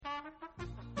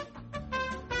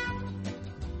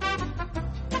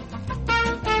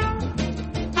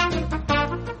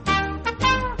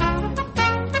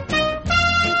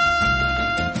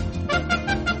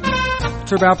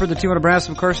Herb Alpert, the T1 Brass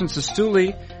of Carson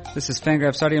Sestouli. This is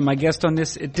Fangraphs Audio. My guest on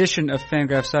this edition of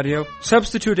Fangraphs Audio,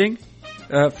 substituting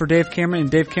for Dave Cameron in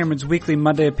Dave Cameron's weekly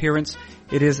Monday appearance,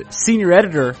 it is senior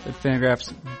editor at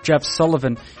Fangraphs, Jeff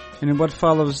Sullivan. And in what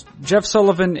follows, Jeff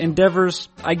Sullivan endeavors,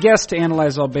 I guess, to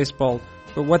analyze all baseball,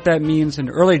 but what that means in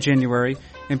early January,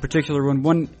 in particular when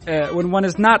one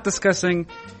is not discussing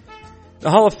the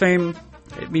Hall of Fame,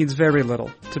 it means very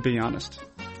little, to be honest.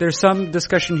 There's some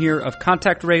discussion here of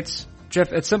contact rates.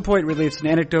 Jeff at some point relates an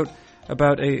anecdote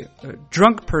about a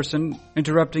drunk person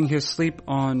interrupting his sleep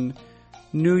on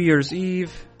New Year's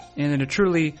Eve, and in a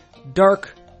truly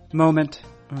dark moment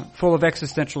full of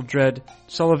existential dread,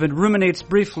 Sullivan ruminates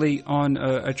briefly on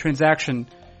a transaction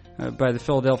by the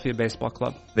Philadelphia Baseball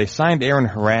Club. They signed Aaron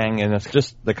Harang, and it's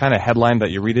just the kind of headline that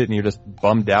you read it and you're just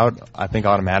bummed out, I think,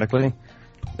 automatically.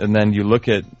 And then you look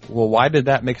at, well, why did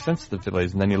that make sense to the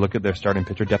Phillies? And then you look at their starting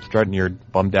pitcher depth chart and you're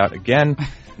bummed out again.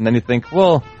 And then you think,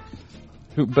 well,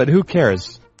 who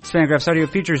cares? This Fangraphs Audio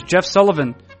features Jeff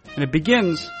Sullivan, and it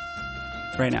begins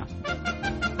right now.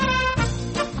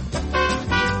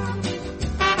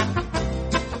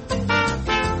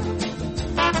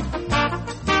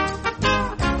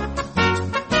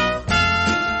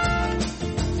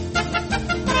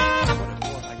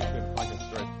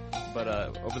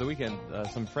 Over the weekend,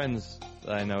 some friends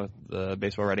that I know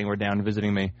baseball writing were down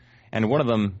visiting me, and one of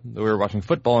them, we were watching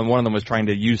football, and one of them was trying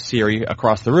to use Siri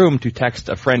across the room to text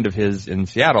a friend of his in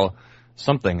Seattle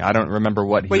something. I don't remember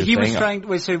what he was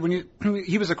saying. So when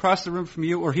he was across the room from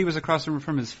you, or he was across the room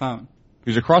from his phone? He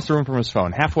was across the room from his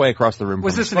phone, halfway across the room from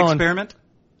his phone. Was this an experiment?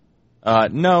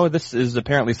 No, this is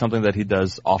apparently something that he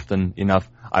does often enough.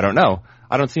 I don't know.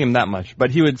 I don't see him that much.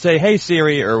 But he would say, hey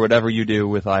Siri, or whatever you do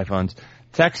with iPhones,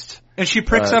 text. And she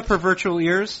pricks up her virtual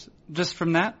ears just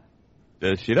from that?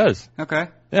 She does. Okay.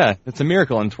 Yeah, it's a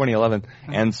miracle in 2011.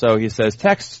 Okay. And so he says,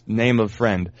 text name of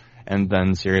friend. And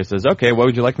then Siri says, okay, what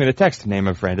would you like me to text name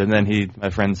of friend? And then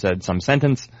my friend said some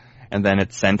sentence, and then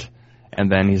it sent.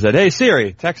 And then he said, hey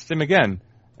Siri, text him again.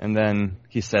 And then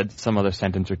he said some other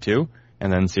sentence or two.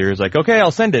 And then Siri was like, okay, I'll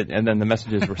send it. And then the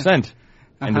messages were sent.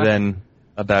 And then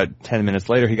about 10 minutes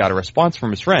later, he got a response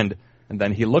from his friend. And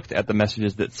then he looked at the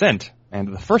messages that sent. And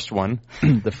the first one,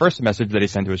 the first message that he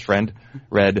sent to his friend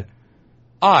read,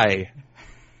 I.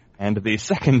 And the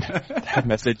second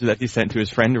message that he sent to his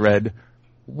friend read,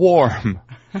 warm.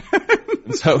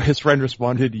 And so his friend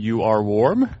responded, you are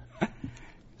warm?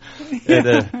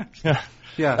 And,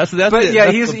 yeah. That's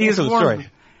he's warm. Story.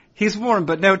 He's warm,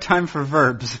 but no time for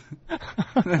verbs.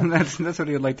 that's what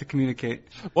he would like to communicate.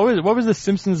 What was the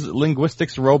Simpsons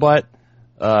linguistics robot?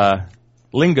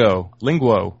 Linguo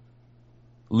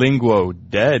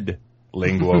dead.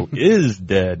 Linguo is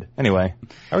dead. Anyway,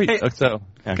 can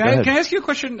I ask you a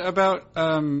question about?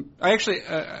 I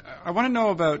want to know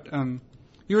about.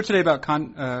 You were today about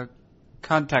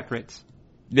contact rates.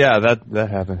 Yeah, that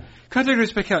happened. Contact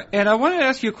rates per count, and I wanted to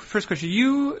ask you a first question.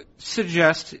 You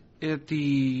suggest at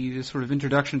the sort of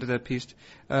introduction to that piece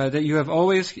that you have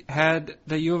always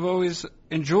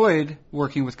enjoyed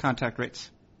working with contact rates.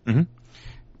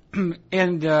 Mm-hmm.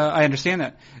 And I understand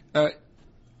that.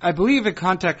 I believe a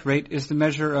contact rate is the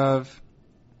measure of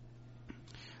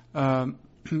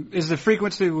is the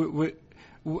frequency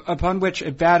upon which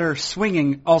a batter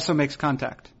swinging also makes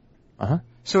contact. Uh-huh.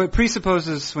 So it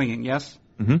presupposes swinging, yes?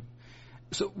 Mm-hmm.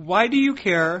 So why do you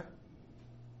care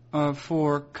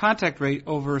for contact rate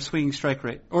over swinging strike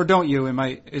rate? Or don't you?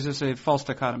 Is this a false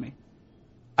dichotomy?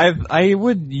 I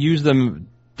would use them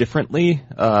differently,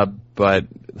 but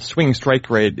swinging strike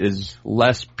rate is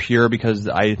less pure because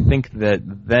I think that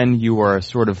then you are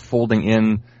sort of folding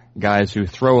in guys who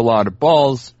throw a lot of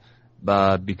balls,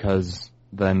 because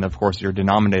then of course your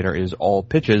denominator is all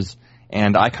pitches,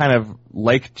 and I kind of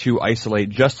like to isolate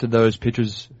just to those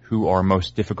pitches who are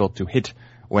most difficult to hit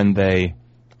when they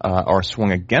are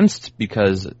swung against,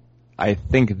 because I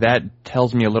think that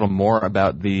tells me a little more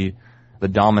about the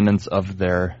dominance of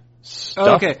their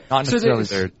stuff, not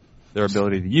necessarily their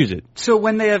ability to use it. So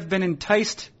when they have been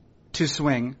enticed to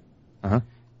swing,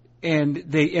 and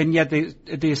yet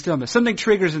they still miss, something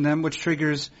triggers in them, which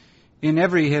triggers in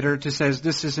every hitter to says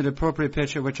this is an appropriate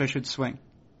pitch at which I should swing.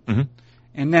 Mm-hmm.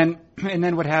 And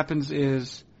then what happens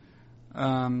is, they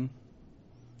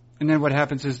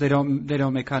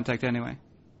don't make contact anyway.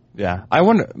 Yeah, I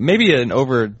wonder, maybe an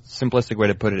oversimplistic way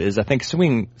to put it is I think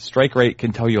swing strike rate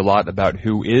can tell you a lot about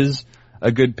who is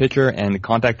a good pitcher, and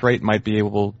contact rate might be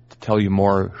able to tell you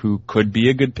more who could be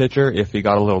a good pitcher if he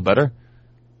got a little better.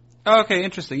 Okay,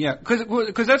 interesting. Yeah,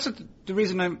 because that's the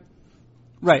reason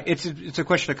right. It's a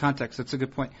question of context. That's a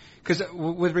good point. Because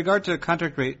with regard to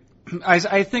contact rate,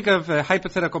 I think of a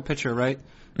hypothetical pitcher, right?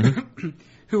 Mm-hmm.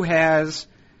 who has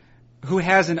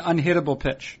an unhittable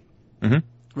pitch,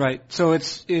 right? So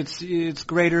it's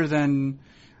greater than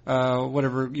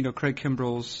whatever Craig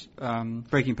Kimbrell's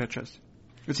breaking pitches.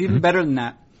 It's even better than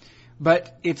that,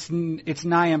 but it's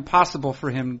nigh impossible for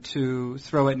him to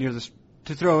throw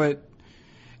it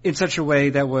in such a way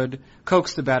that would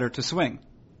coax the batter to swing.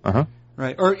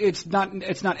 Right, or it's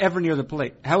not ever near the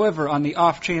plate. However, on the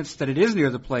off chance that it is near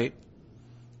the plate,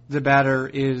 the batter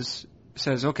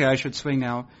says, okay, I should swing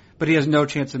now, but he has no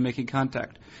chance of making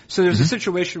contact. So there's a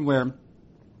situation where,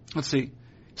 let's see,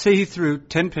 say he threw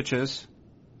 10 pitches,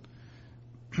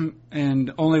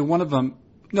 and only one of them,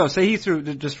 no, say he threw,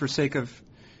 just for sake of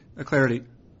clarity,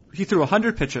 he threw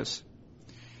 100 pitches,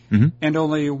 and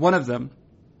only one of them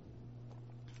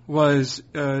was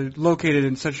located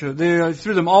in such a, they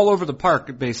threw them all over the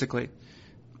park, basically,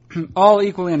 all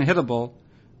equally unhittable,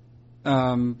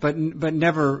 but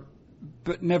never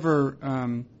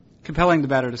compelling the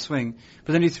batter to swing.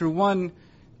 But then he threw one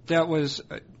that was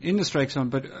in the strike zone,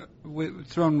 but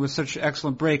thrown with such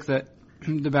excellent break that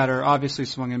the batter obviously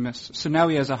swung and missed. So now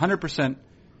he has 100%.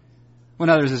 Well,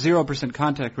 now there's a 0%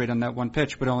 contact rate on that one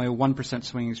pitch, but only a 1%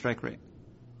 swinging strike rate.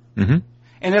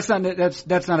 And that's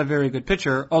not a very good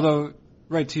pitcher. Although,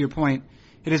 right to your point,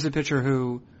 it is a pitcher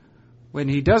who, when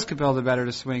he does compel the batter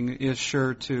to swing, is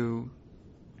sure to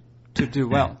do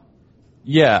well.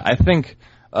 Yeah, I think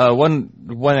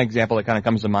one example that kind of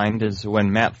comes to mind is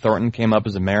when Matt Thornton came up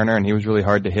as a Mariner, and he was really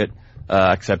hard to hit.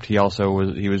 Except he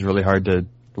was really hard to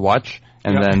watch.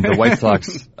 And then the White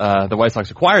Sox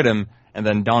acquired him, and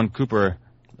then Don Cooper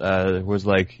was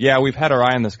like, "Yeah, we've had our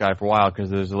eye on this guy for a while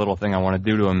because there's a little thing I want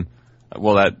to do to him."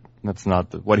 Well, that's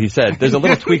not what he said. There's a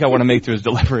little tweak I want to make to his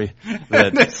delivery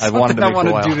that I wanted to make for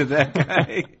a while. Do to that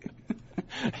guy.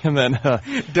 and then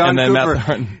Don Cooper. Matt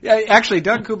Thornton. Yeah, actually,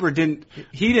 Don Cooper didn't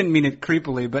mean it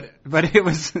creepily, but it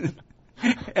was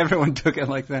everyone took it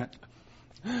like that.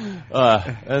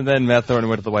 And then Matt Thornton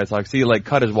went to the White Sox. He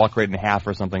cut his walk rate in half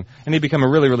or something, and he became a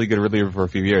really, really good reliever for a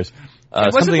few years.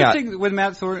 Wasn't the thing with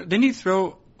Matt Thornton? Didn't he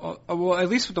throw? Well, at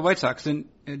least with the White Sox,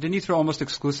 didn't he throw almost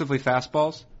exclusively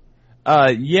fastballs?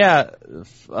 Yeah,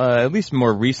 at least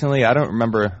more recently. I don't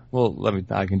remember. Well,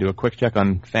 I can do a quick check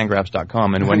on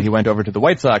Fangraphs.com. And when he went over to the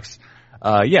White Sox,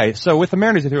 so with the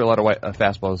Mariners, he threw a lot of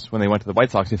fastballs. When they went to the White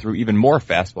Sox, he threw even more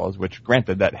fastballs, which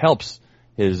granted, that helps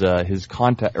his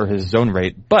contact or his zone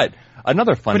rate. But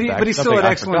another fun fact, but he still had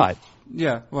excellent. Forgot.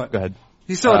 Yeah, what? Go ahead.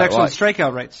 He still had excellent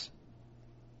strikeout rates.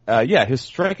 His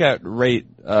strikeout rate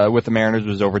with the Mariners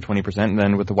was over 20%, and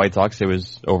then with the White Sox it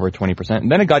was over 20%,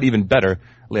 and then it got even better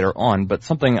later on. But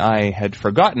something I had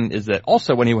forgotten is that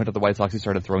also when he went to the White Sox, he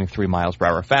started throwing 3 miles per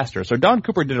hour faster. So Don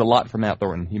Cooper did a lot for Matt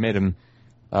Thornton. He made him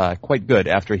quite good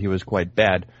after he was quite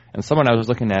bad. And someone I was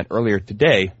looking at earlier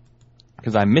today,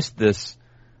 because I missed this,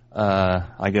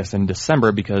 I guess in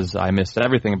December because I missed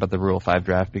everything about the Rule 5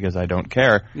 draft because I don't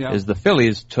care, is the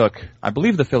Phillies took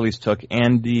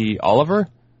Andy Oliver,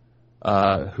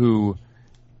 who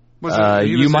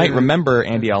you might remember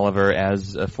Andy Oliver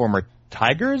as a former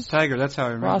Tigers Tiger. That's how I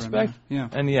remember prospect. Him, yeah.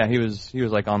 And he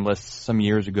was on lists some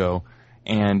years ago.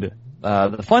 And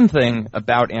the fun thing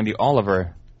about Andy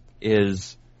Oliver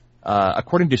is,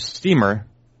 according to Steamer,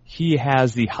 he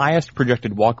has the highest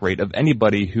projected walk rate of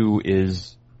anybody who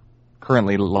is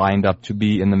currently lined up to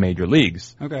be in the major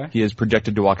leagues. Okay. He is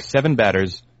projected to walk 7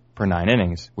 batters per 9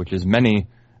 innings, which is many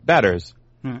batters.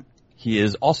 He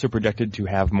is also projected to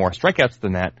have more strikeouts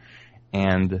than that,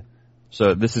 and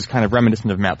so this is kind of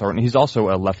reminiscent of Matt Thornton. He's also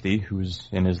a lefty who's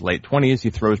in his late 20s.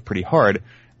 He throws pretty hard,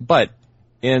 but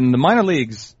in the minor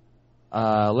leagues,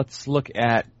 let's look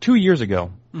at 2 years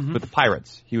ago with the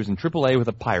Pirates. He was in AAA with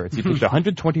the Pirates. He pitched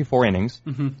 124 innings.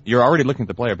 You're already looking at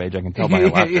the player page. I can tell by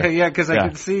your laughter. Yeah, because I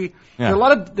can see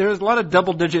there's a lot of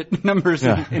double-digit numbers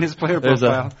in his player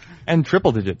profile. And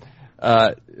triple-digit.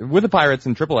 With the Pirates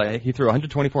in AAA, he threw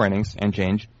 124 innings and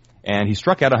change, and he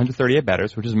struck out 138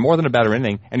 batters, which is more than a batter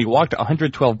inning, and he walked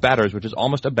 112 batters, which is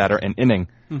almost a batter an inning,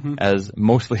 as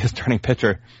mostly his starting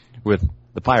pitcher with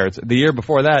the Pirates. The year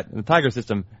before that, in the Tiger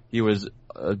system, he was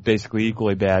basically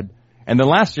equally bad. And then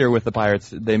last year with the Pirates,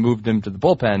 they moved him to the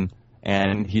bullpen,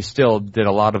 and he still did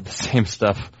a lot of the same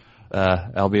stuff,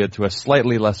 albeit to a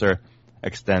slightly lesser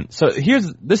extent. So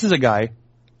this is a guy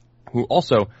who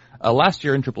also, last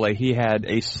year in AAA, he had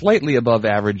a slightly above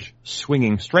average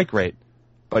swinging strike rate,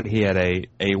 but he had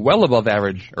a well above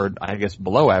average, or I guess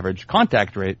below average,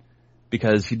 contact rate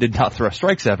because he did not throw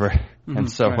strikes ever.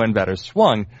 And so when batters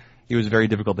swung, he was very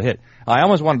difficult to hit. I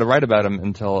almost wanted to write about him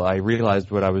until I realized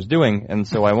what I was doing, and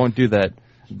so I won't do that.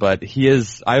 But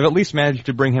I've at least managed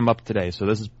to bring him up today. So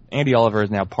this is Andy Oliver is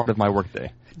now part of my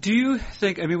workday. Do you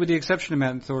think, I mean, with the exception of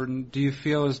Matt Thornton, do you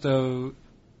feel as though,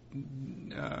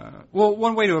 well,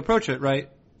 one way to approach it, right,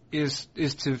 is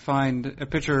to find a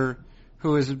pitcher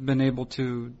who has been able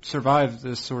to survive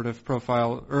this sort of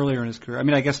profile earlier in his career? I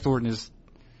mean, I guess Thornton is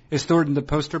Thornton the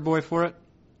poster boy for it?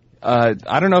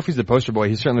 I don't know if he's the poster boy.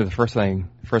 He's certainly the first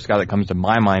guy that comes to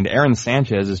my mind. Aaron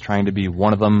Sanchez is trying to be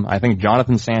one of them. I think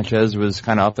Jonathan Sanchez was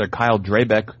kind of up there. Kyle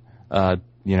Drabeck,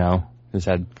 has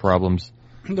had problems.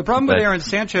 The problem with Aaron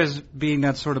Sanchez being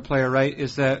that sort of player, right,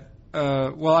 is that,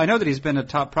 well, I know that he's been a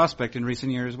top prospect in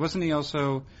recent years. Wasn't he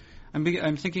also,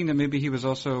 I'm thinking that maybe he was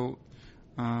also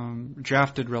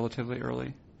drafted relatively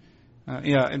early.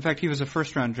 Yeah, in fact, he was a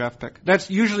first-round draft pick. That's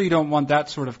usually you don't want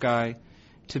that sort of guy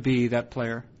to be that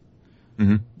player.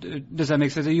 Mm-hmm. Does that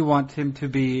make sense? You want him to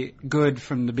be good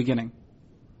from the beginning.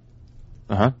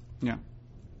 Uh-huh. Yeah.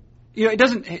 It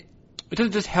doesn't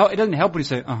just help. It doesn't help when you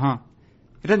say uh-huh.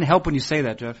 It doesn't help when you say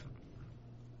that, Jeff.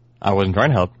 I wasn't trying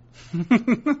to help.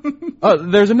 Oh,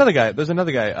 there's another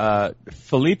guy.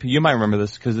 Philippe, you might remember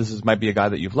this because might be a guy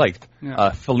that you've liked.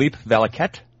 Yeah. Philippe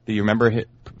Valaquette. Do you remember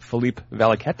Philippe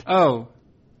Valaquette? Oh.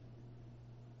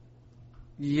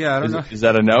 Yeah, I don't know. Is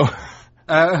that a no?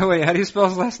 Wait, how do you spell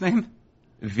his last name?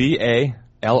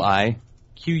 Valiquette.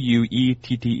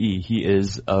 He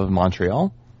is of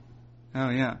Montreal. Oh,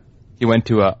 yeah. He went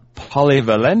to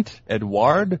Polyvalent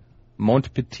Edouard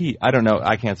Montpetit. I don't know.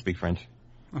 I can't speak French.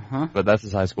 Uh-huh. But that's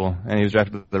his high school, and he was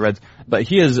drafted with the Reds. But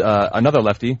he is another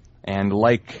lefty, and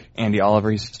like Andy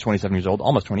Oliver, he's 27 years old,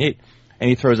 almost 28, and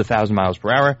he throws 1,000 miles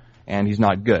per hour, and he's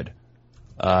not good.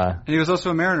 And he was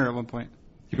also a Mariner at one point.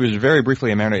 He was very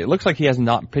briefly a Mariner. It looks like he has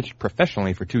not pitched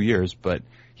professionally for 2 years, but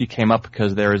he came up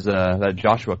because there was that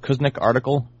Joshua Kuznick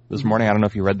article this morning. I don't know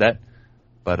if you read that,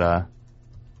 but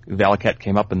Valaquette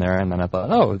came up in there, and then I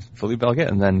thought, oh, it's Philippe Valaquette,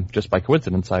 and then just by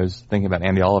coincidence, I was thinking about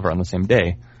Andy Oliver on the same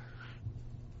day.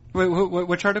 Wait,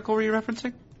 which article were you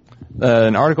referencing?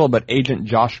 An article about Agent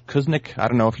Josh Kuznick. I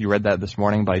don't know if you read that this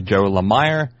morning by Joe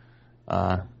Lemire.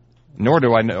 Nor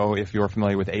do I know if you're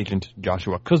familiar with Agent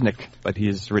Joshua Kuznick, but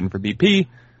he's written for BP.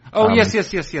 Oh, yes.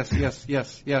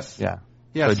 Yeah.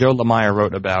 Yes. So Joe Lemire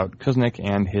wrote about Kuznick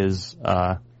and his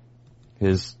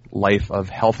life of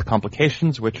health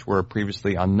complications, which were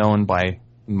previously unknown by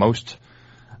most.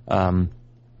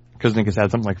 Kuznick has had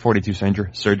something like 42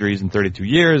 surgeries in 32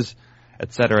 years,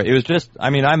 etc. It was just,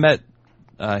 I met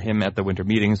him at the winter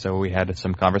meeting, so we had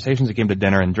some conversations. He came to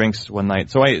dinner and drinks one night,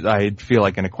 so I feel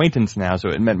like an acquaintance now, so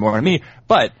it meant more to me.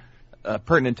 But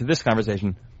pertinent to this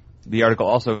conversation, the article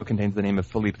also contains the name of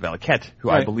Philippe Valaquette, who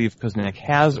right. I believe Kuznick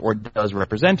has or does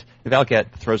represent.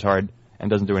 Valaquette throws hard and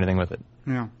doesn't do anything with it.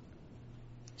 Yeah.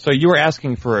 So you were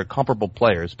asking for comparable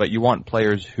players, but you want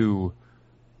players who...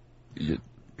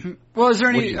 Well, is there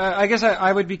any... I guess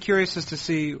I would be curious as to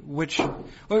see which...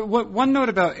 One note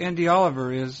about Andy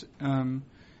Oliver is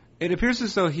it appears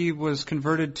as though he was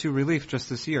converted to relief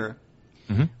just this year,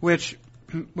 mm-hmm. which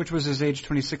was his age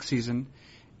 26 season,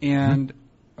 and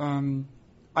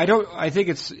I think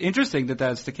it's interesting that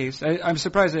that's the case. I'm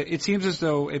surprised that it seems as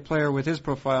though a player with his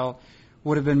profile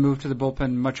would have been moved to the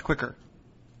bullpen much quicker.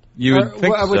 You would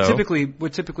think so.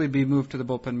 Would typically be moved to the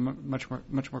bullpen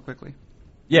much more quickly.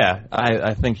 Yeah,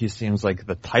 I think he seems like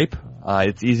the type.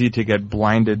 It's easy to get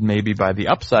blinded maybe by the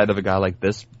upside of a guy like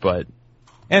this, but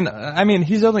he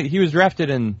was drafted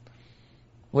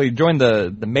he joined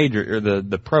the major or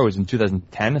the pros in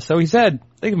 2010, so he's had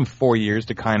they give him 4 years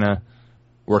to kind of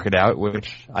work it out,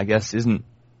 which I guess isn't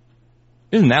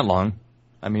that long.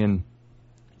 I mean,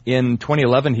 in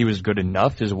 2011 he was good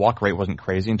enough. His walk rate wasn't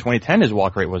crazy. In 2010 his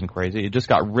walk rate wasn't crazy. It just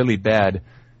got really bad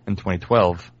in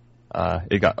 2012.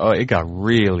 It got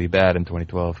really bad in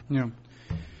 2012. Yeah.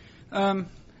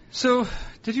 So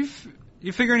did you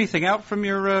figure anything out from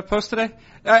your post today?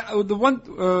 The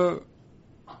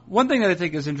one thing that I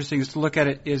think is interesting is to look at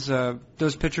it is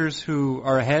those pitchers who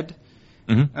are ahead,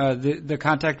 mm-hmm. The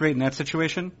contact rate in that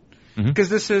situation, because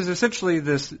mm-hmm. this is essentially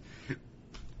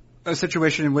a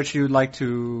situation in which you'd like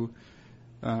to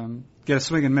get a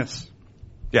swing and miss.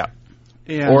 Yeah.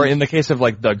 Or in the case of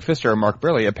like Doug Fister or Mark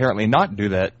Buehrle, apparently not do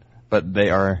that, but they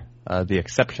are the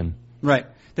exception. Right.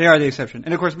 They are the exception.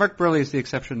 And of course, Mark Buehrle is the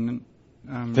exception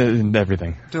in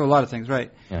everything. To a lot of things,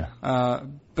 right. Yeah.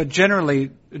 But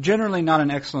generally not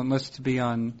an excellent list to be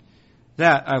on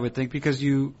that, I would think, because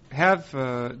you have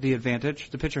the advantage.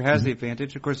 The pitcher has mm-hmm. the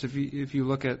advantage. Of course, if you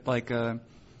look at like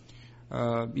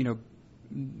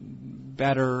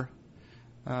batter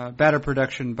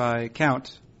production by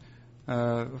count,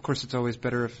 of course it's always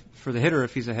better for the hitter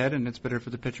if he's ahead, and it's better for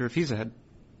the pitcher if he's ahead.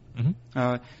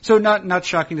 Mm-hmm. So not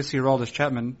shocking to see Aroldis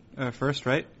Chapman first,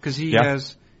 right? Because he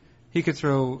has he could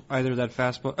throw either that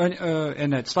fastball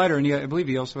and that slider, and I believe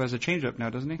he also has a changeup now,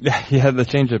 doesn't he? Yeah, he had the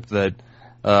changeup that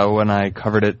when I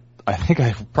covered it, I think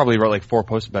I probably wrote like 4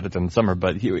 posts about it in the summer,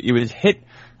 but he was hit,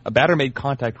 a batter made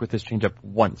contact with his changeup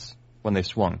once when they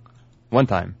swung. One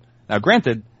time. Now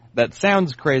granted, that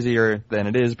sounds crazier than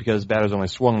it is because batters only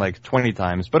swung like 20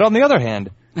 times, but on the other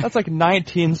hand, that's like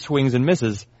 19 swings and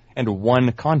misses and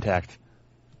 1 contact.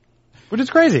 Which is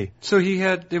crazy. So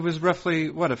it was roughly,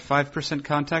 a 5%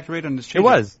 contact rate on his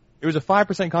changeup? It was a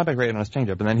 5% contact rate on his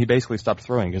changeup, and then he basically stopped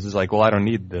throwing because he's like, well, I don't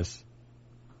need this.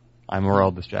 I'm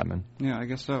Aroldis Chapman. Yeah, I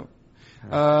guess so.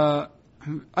 I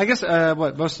guess,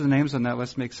 most of the names on that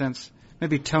list make sense.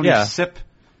 Maybe Tony Sipp.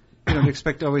 You don't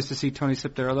expect always to see Tony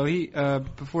Sipp there, although he,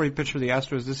 before he pitched for the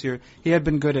Astros this year, he had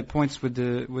been good at points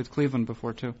with Cleveland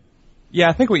before, too. Yeah,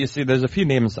 I think what you see, there's a few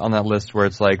names on that list where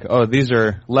it's like, oh, these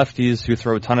are lefties who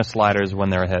throw a ton of sliders when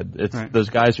they're ahead. It's those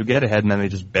guys who get ahead and then they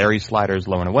just bury sliders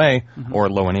low and away, or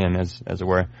low and in, as it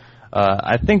were.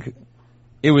 I think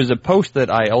it was a post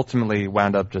that I ultimately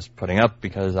wound up just putting up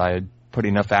because I had put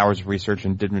enough hours of research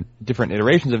and different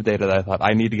iterations of data that I thought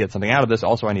I need to get something out of this.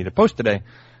 Also, I need to post today.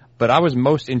 But I was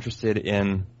most interested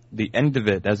in the end of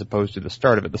it as opposed to the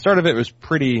start of it. The start of it was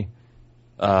pretty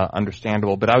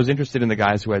understandable, but I was interested in the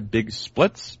guys who had big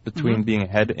splits between being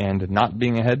ahead and not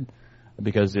being ahead,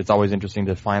 because it's always interesting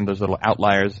to find those little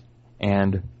outliers.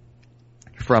 And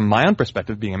from my own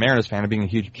perspective, being a Mariners fan and being a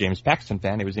huge James Paxton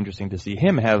fan, it was interesting to see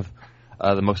him have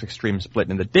the most extreme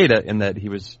split in the data, in that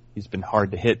he's been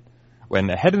hard to hit when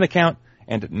ahead in the count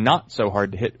and not so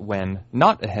hard to hit when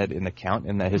not ahead in the count,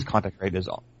 in that his contact rate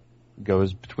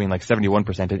goes between like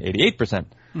 71% and 88%.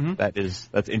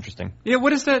 That's interesting. Yeah,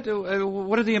 what is that?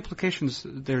 What are the implications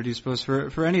there, do you suppose,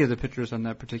 for any of the pitchers on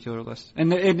that particular list?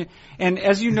 And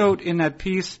as you note in that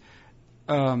piece,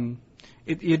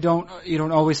 you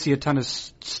don't always see a ton of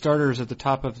starters at the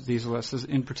top of these lists,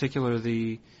 in particular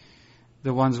the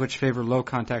ones which favor low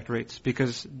contact rates,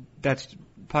 because that's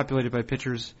populated by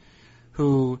pitchers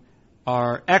who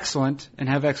are excellent and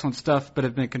have excellent stuff, but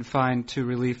have been confined to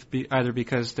relief either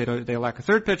because they lack a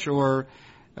third pitch, or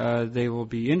they will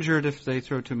be injured if they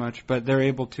throw too much. But they're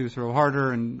able to throw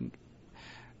harder and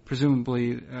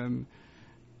presumably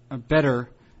better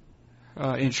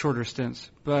in shorter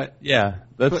stints. But yeah,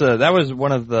 that was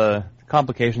one of the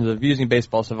complications of using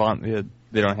Baseball Savant.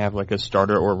 They don't have like a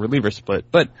starter or reliever split.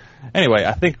 But anyway,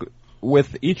 I think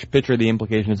with each pitcher the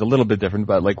implication is a little bit different.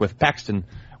 But like with Paxton,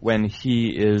 when he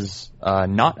is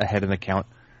not ahead in the count,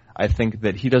 I think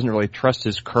that he doesn't really trust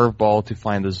his curveball to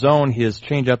find the zone. His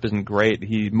changeup isn't great.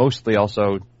 He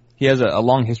has a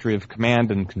long history of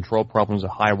command and control problems, a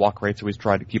high walk rate, so he's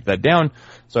tried to keep that down.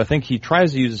 So I think he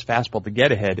tries to use his fastball to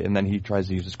get ahead, and then he tries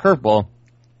to use his curveball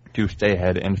to stay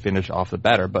ahead and finish off the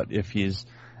batter. But if he's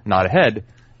not ahead,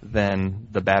 then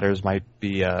the batters might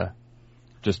be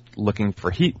just looking for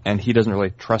heat, and he doesn't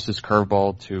really trust his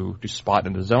curveball to spot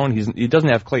in the zone. He doesn't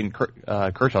have Clayton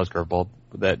Kershaw's curveball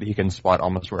that he can spot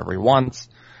almost wherever he wants.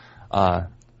 So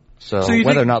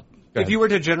whether or not... If you were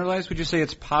to generalize, would you say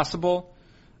it's possible,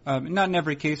 not in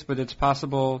every case, but it's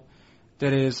possible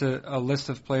that it is a list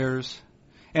of players,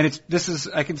 and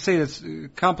I can say it's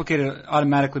complicated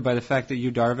automatically by the fact that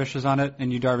Yu Darvish is on it,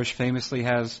 and Yu Darvish famously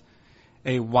has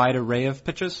a wide array of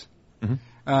pitches.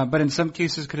 But in some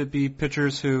cases, could it be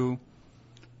pitchers who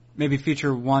maybe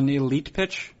feature one elite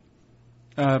pitch,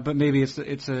 but maybe it's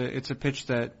a pitch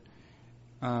that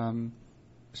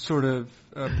sort of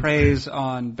preys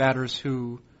on batters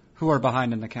who are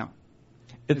behind in the count?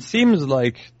 It seems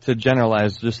like, to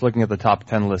generalize, just looking at the top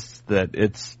 10 lists, that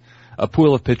it's a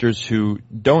pool of pitchers who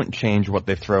don't change what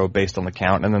they throw based on the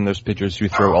count, and then there's pitchers who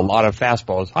throw a lot of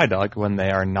fastballs, high dog, when they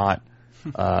are not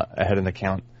ahead in the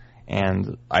count.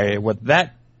 And what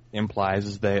that implies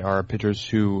is they are pitchers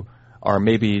who are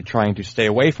maybe trying to stay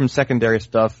away from secondary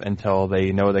stuff until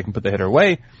they know they can put the hitter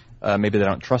away. Maybe they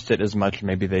don't trust it as much.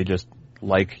 Maybe they just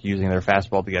like using their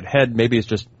fastball to get ahead. Maybe it's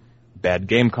just bad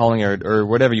game calling or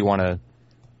whatever you want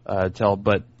to tell.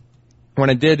 But when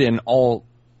I did an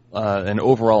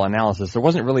overall analysis, there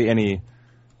wasn't really any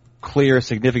clear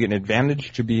significant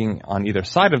advantage to being on either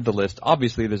side of the list.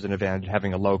 Obviously, there's an advantage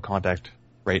having a low contact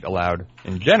rate allowed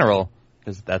in general,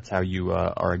 because that's how you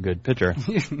are a good pitcher.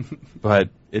 But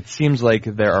it seems like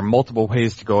there are multiple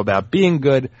ways to go about being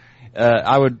good.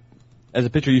 I would, as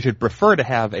a pitcher, you should prefer to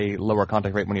have a lower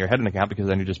contact rate when you're ahead in the count, because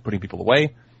then you're just putting people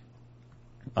away.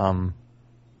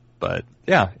 But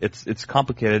yeah, it's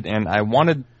complicated, and I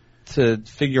wanted to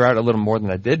figure out a little more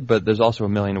than I did, but there's also a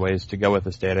million ways to go with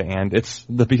this data, and it's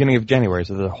the beginning of January,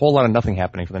 so there's a whole lot of nothing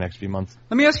happening for the next few months.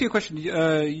 Let me ask you a question.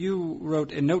 You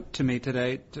wrote a note to me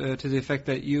today to the effect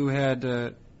that you had,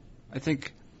 I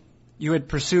think, you had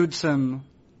pursued some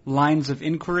lines of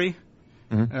inquiry,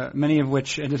 many of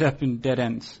which ended up in dead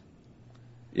ends.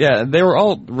 Yeah, they were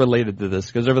all related to this,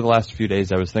 because over the last few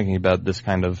days I was thinking about this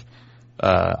kind of,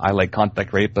 I like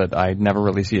contact rate, but I never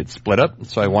really see it split up,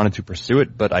 so I wanted to pursue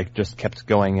it, but I just kept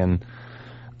going in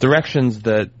directions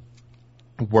that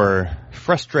were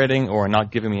frustrating or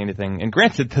not giving me anything. And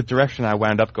granted, the direction I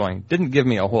wound up going didn't give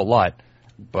me a whole lot,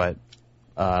 but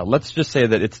let's just say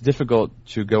that it's difficult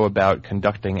to go about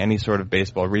conducting any sort of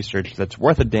baseball research that's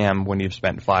worth a damn when you've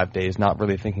spent 5 days not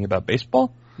really thinking about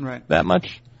baseball that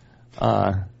much.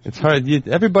 It's hard.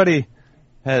 Everybody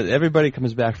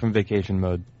comes back from vacation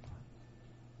mode.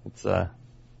 It's I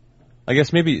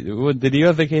guess maybe did you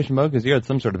have vacation mode? Because you had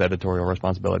some sort of editorial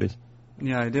responsibilities.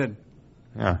 Yeah, I did.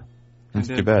 Yeah, that's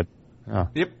too bad. Oh.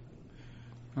 Yep.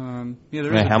 Yeah,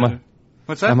 there is. How much?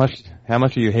 What's that? How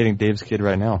much are you hating Dave's kid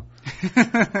right now?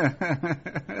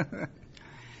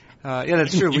 Yeah,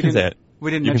 that's true. We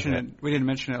didn't mention it. We didn't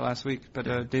mention it last week,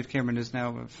 but Dave Cameron is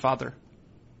now a father.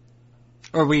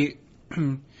 Or we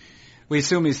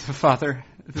assume he's the father.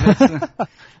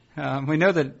 We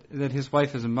know that his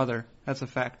wife is a mother. That's a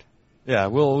fact. Yeah,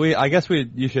 well, I guess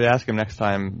you should ask him next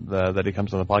time that he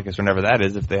comes on the podcast, whenever that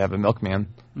is, if they have a milkman.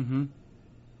 Mm-hmm.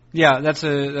 Yeah, that's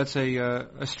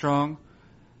a strong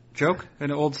joke,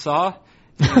 an old saw.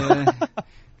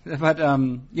 But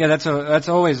yeah, that's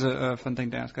always a fun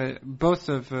thing to ask. Both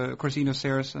of course, Eno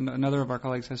Saris and another of our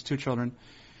colleagues has 2 children,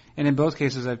 and in both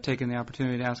cases, I've taken the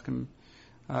opportunity to ask him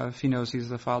if he knows he's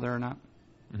the father or not.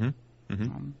 Mm-hmm.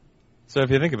 Mm-hmm. So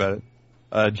if you think about it,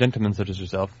 a gentleman such as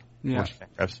yourself, yeah,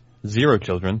 0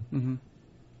 children, mm-hmm.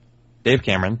 Dave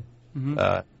Cameron,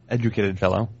 mm-hmm. Educated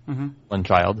fellow, mm-hmm. 1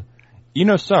 child,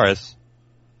 Eno Saris,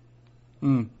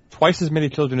 twice as many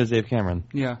children as Dave Cameron.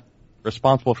 Yeah.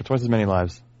 Responsible for twice as many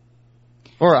lives.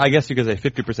 Or I guess you could say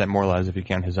 50% more lives if you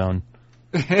count his own.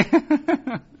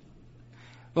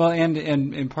 Well, and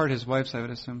in part his wife's, I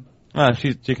would assume.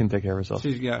 She can take care of herself.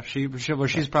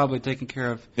 She's probably taking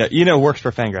care of. Yeah, Eno works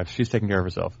for Fangraphs. She's taking care of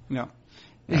herself. No.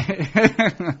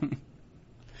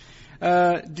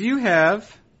 Do you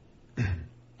have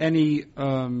any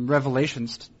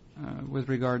revelations with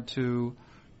regard to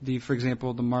for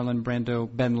example, the Marlon Brando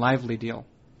Ben Lively deal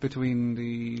between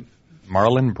the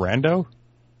Marlon Brando?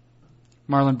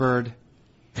 Marlon Bird.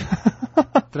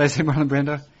 Did I say Marlon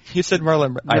Brando? You said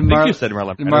Marlon. I think you said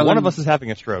Marlon Brando. One of us is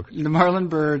having a stroke. The Marlon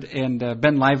Bird and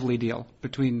Ben Lively deal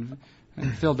between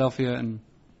Philadelphia and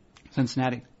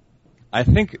Cincinnati. I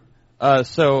think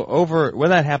so. Over when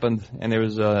that happened, and it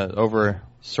was over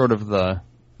sort of the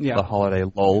holiday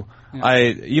lull. Yeah.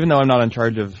 Even though I'm not in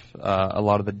charge of a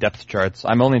lot of the depth charts,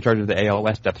 I'm only in charge of the AL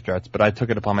West depth charts. But I took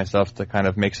it upon myself to kind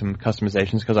of make some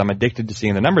customizations because I'm addicted to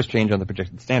seeing the numbers change on the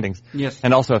projected standings. Yes.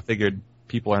 And also I figured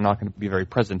people are not going to be very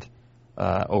present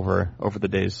over the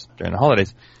days during the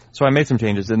holidays. So I made some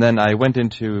changes, and then I went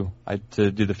to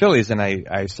do the Phillies, and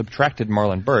I subtracted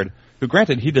Marlon Bird, who,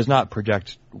 granted, he does not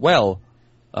project well,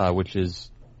 which is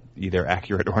either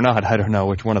accurate or not. I don't know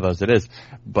which one of those it is.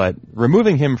 But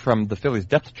removing him from the Phillies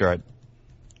depth chart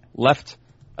left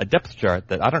a depth chart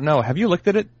that I don't know. Have you looked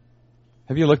at it?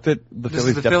 Have you looked at the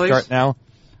Phillies depth chart now?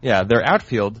 Yeah, their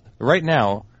outfield right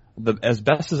now, as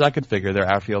best as I could figure, their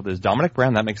outfield is Dominic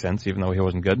Brown. That makes sense, even though he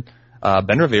wasn't good.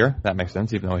 Ben Revere. That makes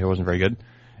sense, even though he wasn't very good.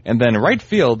 And then right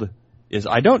field is,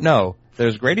 I don't know.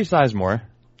 There's Grady Sizemore.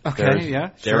 Okay, there's yeah,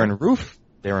 sure. Darren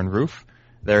Roof.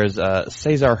 There's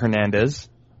Cesar Hernandez.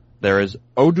 There is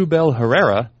Odubel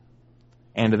Herrera.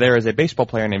 And there is a baseball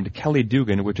player named Kelly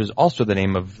Dugan, which is also the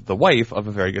name of the wife of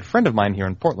a very good friend of mine here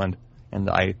in Portland. And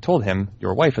I told him,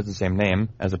 your wife has the same name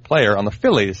as a player on the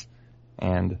Phillies.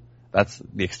 And that's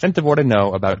the extent of what I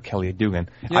know about Kelly Dugan.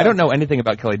 Yeah. I don't know anything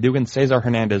about Kelly Dugan, Cesar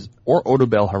Hernandez, or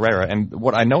Odubel Herrera. And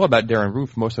what I know about Darren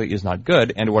Roof mostly is not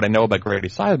good. And what I know about Grady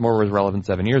Sizemore was relevant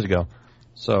 7 years ago.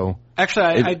 So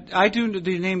actually, I do.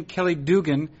 The name Kelly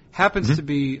Dugan happens to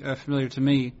be familiar to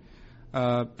me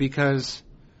because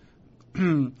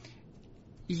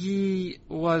he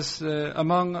was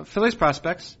among Phillies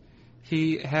prospects.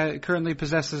 He currently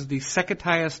possesses the second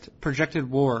highest projected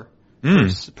WAR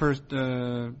per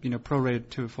prorated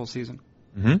to a full season.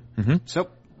 So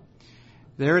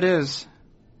there it is.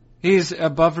 He's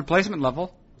above replacement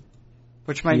level,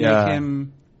 which might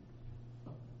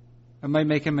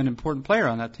make him an important player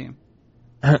on that team.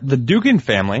 The Dugan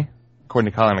family,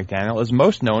 according to Colin McDaniel, is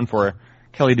most known for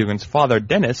Kelly Dugan's father,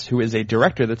 Dennis, who is a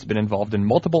director that's been involved in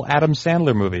multiple Adam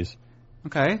Sandler movies.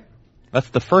 Okay. That's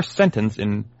the first sentence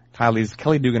in Kylie's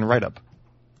Kelly Dugan write-up.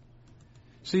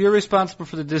 So you're responsible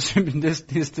for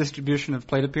his distribution of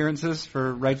plate appearances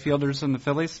for right fielders in the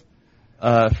Phillies?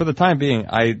 For the time being,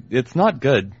 it's not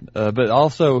good. But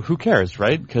also, who cares,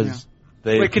 right? Because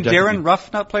Wait, can Darren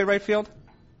Ruff not play right field?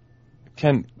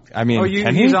 Can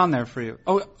he's on there for you.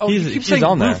 He's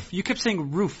on there. You kept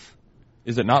saying Roof.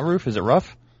 Is it not Roof? Is it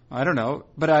Ruff? I don't know,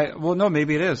 but no,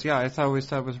 maybe it is. Yeah, I always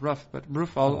thought it was Ruff, but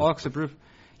Roof. I'll accept Roof.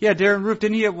 Yeah, Darren Roof.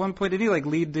 Didn't he at one point? Did he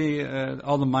lead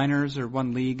all the minors or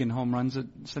one league in home runs at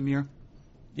some year?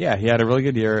 Yeah, he had a really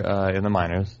good year in the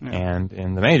minors and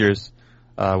in the majors.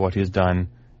 What he's done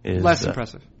is less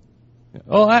impressive.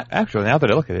 Well, actually, now that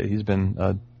I look at it, he's been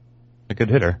a good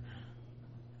hitter.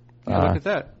 Yeah, look at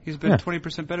that. He's been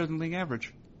 20% better than league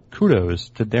average. Kudos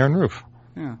to Darren Roof.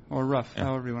 Yeah, or Ruff,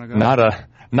 however you want to go.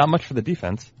 Not much for the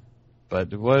defense,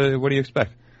 but what do you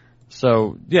expect?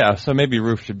 So maybe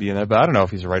Roof should be in there, but I don't know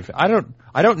if he's the right fit. I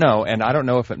don't know, and I don't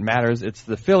know if it matters. It's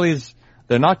the Phillies.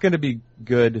 They're not going to be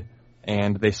good,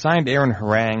 and they signed Aaron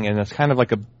Harang, and it's kind of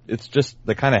like it's just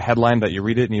the kind of headline that you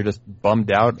read it and you're just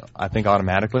bummed out, I think,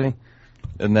 automatically.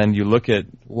 And then you look at,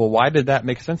 well, why did that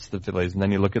make sense to the Phillies? And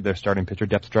then you look at their starting pitcher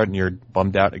depth chart and you're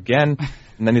bummed out again.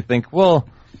 And then you think, well,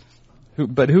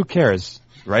 who cares,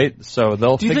 right? So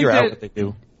they'll figure out what they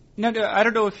do. No, I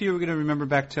don't know if you were going to remember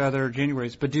back to other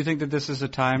Januaries, but do you think that this is a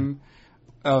time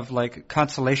of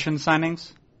consolation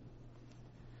signings?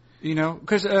 You know,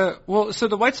 because so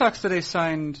the White Sox today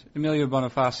signed Emilio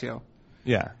Bonifacio.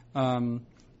 Yeah.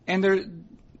 And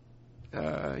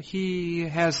he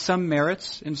has some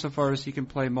merits insofar as he can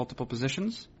play multiple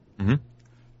positions.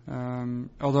 Mm-hmm.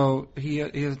 Although he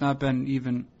has not been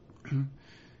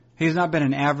he has not been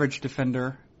an average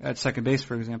defender at second base,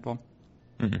 for example.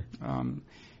 Mm-hmm.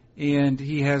 And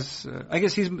he has, I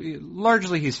guess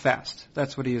he's fast.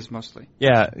 That's what he is mostly.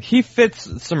 Yeah, he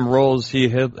fits some roles. He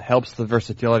helps the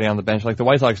versatility on the bench. Like the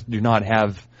White Sox do not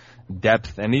have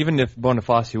depth, and even if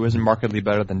Bonifacio isn't markedly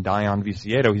better than Dayan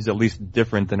Viciedo, he's at least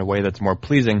different in a way that's more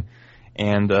pleasing.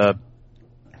 And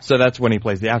so that's when he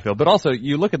plays the outfield. But also,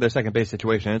 you look at their second base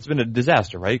situation, it's been a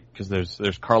disaster, right? Because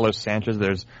there's Carlos Sanchez,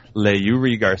 there's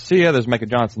Leury Garcia, there's Micah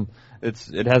Johnson.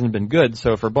 It hasn't been good.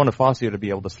 So for Bonifacio to be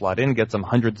able to slot in, get some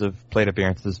hundreds of plate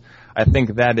appearances, I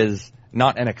think that is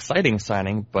not an exciting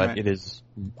signing, but right. It is.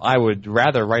 I would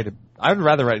rather write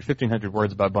 1,500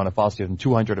 words about Bonifacio than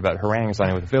 200 about Harang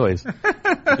signing with the Phillies.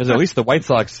 Because at least the White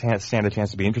Sox stand a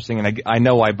chance to be interesting, and I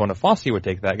know why Bonifacio would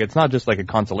take that. It's not just like a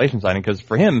consolation signing, because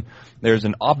for him, there's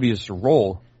an obvious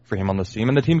role for him on this team,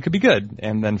 and the team could be good.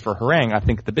 And then for Harang, I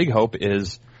think the big hope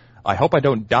is, I hope I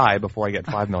don't die before I get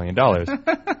 $5 million.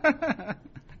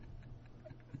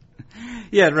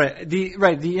 Yeah, right.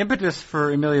 The impetus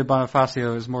for Emilio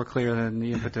Bonifacio is more clear than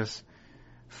the impetus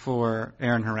for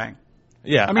Aaron Harang.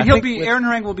 Yeah, I mean, Aaron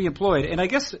Harang will be employed, and I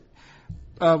guess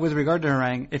with regard to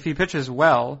Harang, if he pitches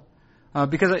well,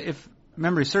 because if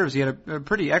memory serves, he had a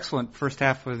pretty excellent first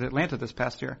half with Atlanta this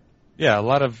past year. Yeah, a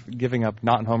lot of giving up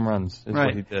not home runs is right.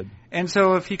 What he did. And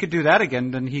so if he could do that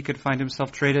again, then he could find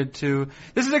himself traded to...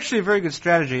 This is actually a very good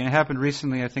strategy, and it happened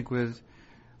recently, I think,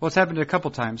 it's happened a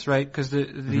couple times, right? Because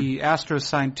the Astros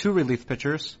signed 2 relief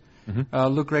pitchers,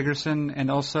 Luke Gregerson and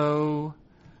also...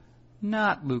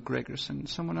 Not Luke Gregerson,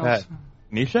 someone else.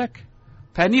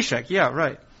 Pat Neshek, yeah,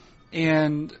 right.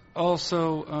 And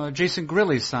also Jason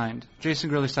Grilli signed.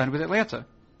 Jason Grilli signed with Atlanta.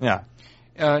 Yeah.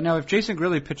 Now, if Jason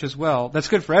Grilli pitches well, that's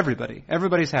good for everybody.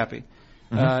 Everybody's happy.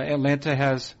 Atlanta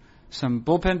has some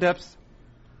bullpen depth,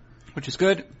 which is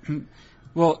good.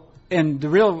 Well, and the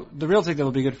real thing that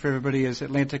will be good for everybody is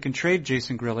Atlanta can trade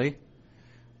Jason Grilli,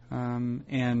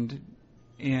 and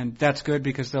that's good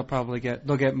because they'll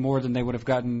get more than they would have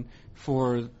gotten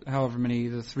for however many,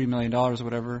 the $3 million or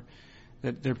whatever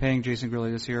that they're paying Jason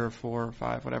Grilli this year, or 4 or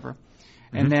 5, whatever.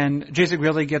 And then Jason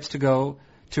Grilli gets to go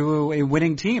to a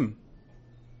winning team.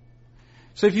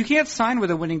 So if you can't sign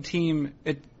with a winning team,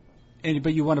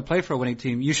 but you want to play for a winning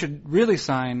team, you should really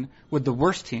sign with the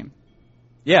worst team.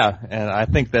 Yeah, and I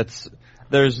think there's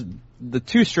the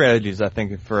 2 strategies, I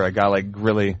think, for a guy like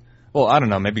Grilli. Well, I don't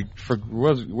know, maybe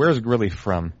where's Grilli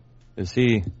from? Is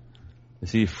he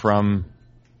from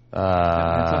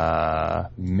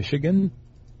Michigan?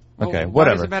 Okay, whatever. Why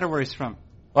does it matter where he's from?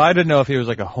 Well, I didn't know if he was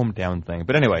like a hometown thing.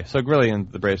 But anyway, so Grilli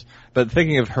and the Braves. But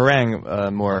thinking of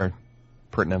Harang more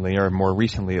pertinently, or more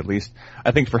recently at least,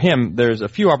 I think for him, there's a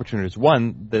few opportunities.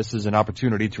 One, this is an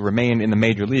opportunity to remain in the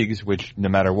major leagues, which no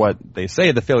matter what they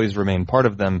say, the Phillies remain part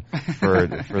of them for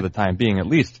the time being at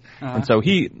least. And so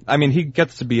he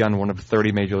gets to be on one of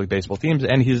 30 Major League Baseball teams,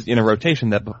 and he's in a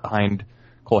rotation that behind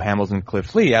Cole Hamels and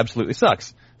Cliff Lee absolutely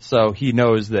sucks. So he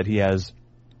knows that he has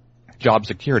job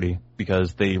security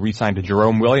because they re-signed to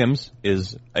Jerome Williams,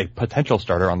 is a potential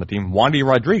starter on the team. Wandy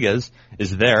Rodriguez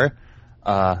is there.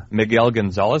 Miguel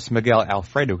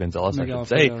Alfredo Gonzalez, I should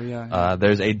say.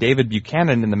 There's a David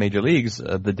Buchanan in the major leagues,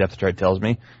 the depth chart tells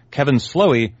me. Kevin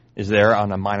Slowey is there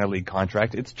on a minor league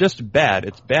contract. It's just bad.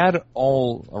 It's bad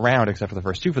all around except for the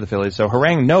first two for the Phillies. So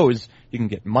Harang knows he can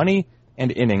get money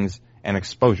and innings and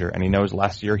exposure, and he knows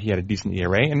last year he had a decent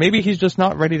ERA, and maybe he's just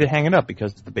not ready to hang it up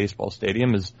because the baseball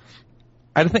stadium is...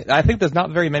 I think there's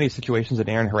not very many situations in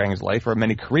Aaron Harang's life or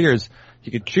many careers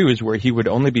he could choose where he would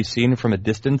only be seen from a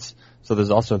distance. So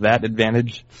there's also that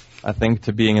advantage, I think,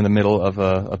 to being in the middle of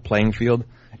a playing field.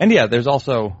 And yeah, there's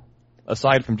also,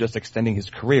 aside from just extending his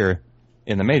career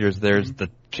in the majors, there's the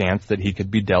chance that he could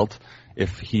be dealt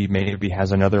if he maybe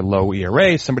has another low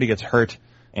ERA, somebody gets hurt,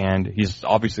 and he's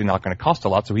obviously not going to cost a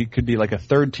lot, so he could be like a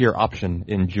third-tier option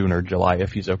in June or July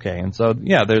if he's okay. And so,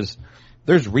 yeah,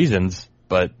 there's reasons.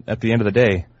 But at the end of the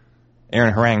day,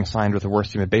 Aaron Harang signed with the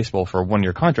worst team in baseball for a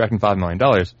one-year contract and $5 million.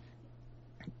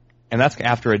 And that's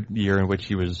after a year in which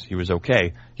he was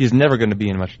okay. He's never going to be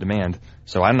in much demand.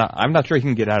 So I'm not sure he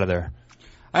can get out of there.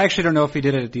 I actually don't know if he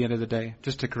did it at the end of the day,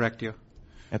 just to correct you.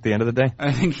 At the end of the day?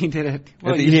 I think he did it.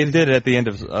 Well, he did it at the end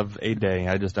of a day.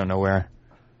 I just don't know where.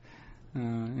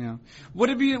 Yeah.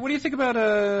 What do you think about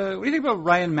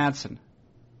Ryan Madsen?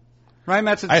 Ryan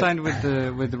Madsen signed with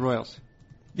the Royals.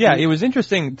 Yeah, it was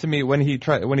interesting to me when he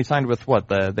signed with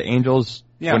the Angels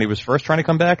when he was first trying to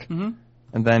come back, and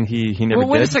then he never did.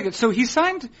 Wait a second. So he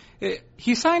signed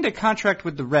a contract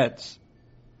with the Reds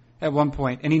at one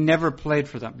point, and he never played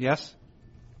for them. Yes.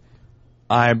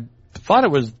 I thought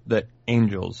it was the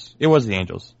Angels. It was the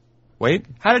Angels. Wait.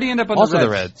 How did he end up on also the Reds?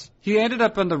 The Reds? He ended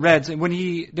up on the Reds, and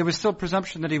there was still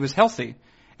presumption that he was healthy,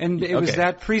 and it was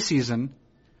that preseason.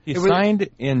 He signed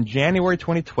in January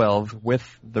 2012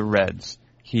 with the Reds.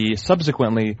 He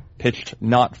subsequently pitched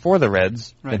not for the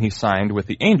Reds. Right. Then he signed with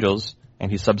the Angels,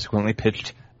 and he subsequently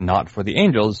pitched not for the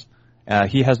Angels.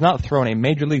 He has not thrown a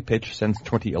major league pitch since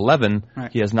 2011.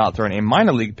 Right. He has not thrown a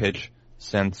minor league pitch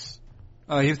since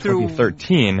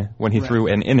 2013 when he threw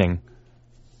an inning.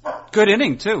 Good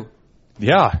inning, too.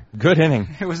 Yeah, good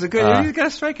inning. It was a good he got a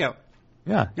strikeout.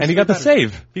 Yeah, and he got the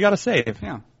save. He got a save.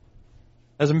 Yeah.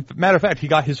 As a matter of fact, he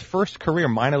got his first career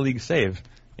minor league save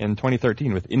in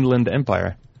 2013 with Inland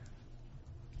Empire.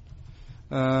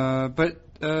 Do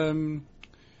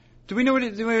we know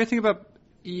anything about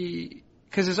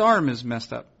because his arm is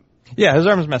messed up? Yeah, his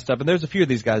arm is messed up, and there's a few of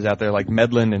these guys out there like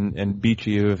Medlin and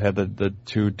Beachy who have had the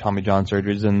two Tommy John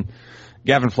surgeries, and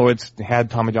Gavin Floyd's had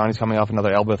Tommy John. He's coming off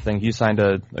another elbow thing. He signed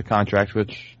a contract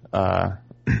which and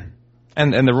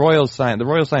the Royals signed.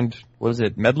 What was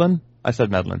it, Medlin? I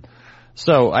said Medlin.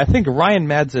 So I think Ryan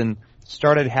Madsen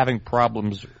started having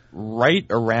problems right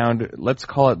around, let's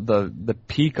call it the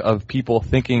peak of people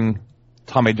thinking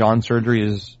Tommy John surgery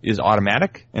is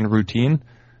automatic and routine.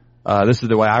 This is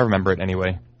the way I remember it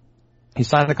anyway. He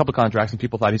signed a couple contracts and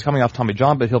people thought he's coming off Tommy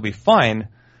John, but he'll be fine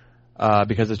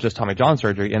because it's just Tommy John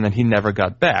surgery, and then he never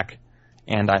got back.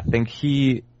 And I think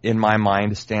he, in my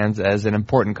mind, stands as an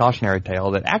important cautionary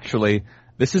tale that actually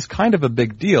this is kind of a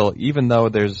big deal, even though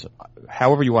there's,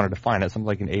 however you want to define it, something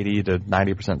like an 80 to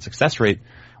 90% success rate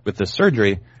with this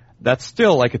surgery. That's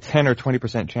still like a 10 or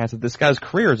 20% chance that this guy's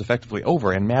career is effectively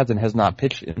over, and Madsen has not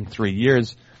pitched in 3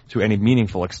 years to any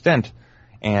meaningful extent.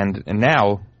 And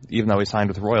now, even though he signed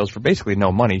with the Royals for basically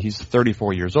no money, he's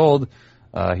 34 years old.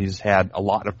 He's had a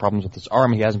lot of problems with his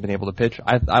arm. He hasn't been able to pitch.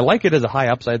 I like it as a high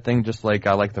upside thing, just like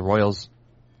I like the Royals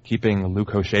keeping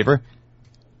Luke Hochevar,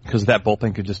 because that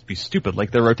bullpen could just be stupid. Like,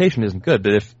 their rotation isn't good,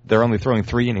 but if they're only throwing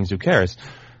 3 innings, who cares?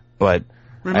 But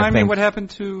Remind me what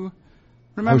happened to...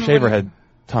 Hochevar had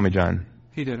Tommy John.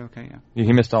 He did, okay, yeah.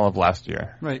 He missed all of last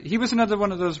year. Right. He was another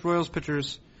one of those Royals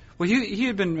pitchers. Well, he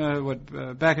had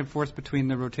been, back and forth between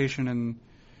the rotation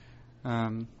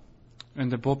and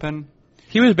the bullpen.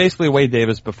 He was basically Wade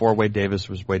Davis before Wade Davis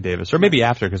was Wade Davis. Or maybe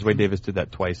after, because Wade Davis did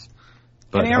that twice.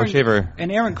 But Hochevar...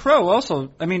 And Aaron Crow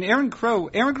also. I mean, Aaron Crow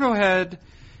had...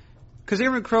 Because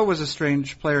Aaron Crow was a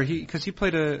strange player. Because he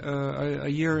played a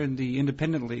year in the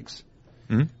independent leagues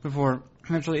before,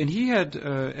 eventually. And he had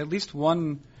at least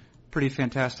one pretty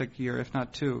fantastic year, if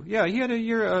not two. Yeah, he had a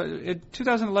year in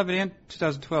 2011 and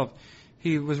 2012.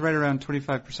 He was right around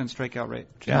 25% strikeout rate.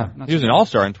 Yeah, he was an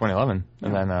all-star in 2011,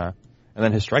 yeah. And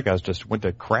then his strikeouts just went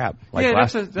to crap. Like yeah,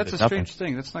 that's a strange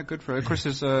thing. That's not good for. Of course,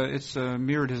 it's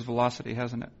mirrored his velocity,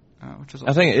 hasn't it? Which is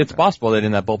I think it's possible that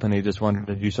in that bullpen he just wanted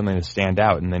to do something to stand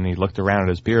out, and then he looked around at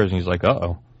his peers and he's like,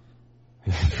 "Uh-oh,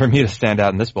 for me to stand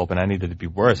out in this bullpen, I needed to be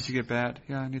worse." To get bad,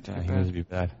 yeah, I need to. He needed to be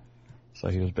bad, so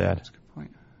he was bad. That's a good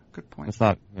point. Good point. It's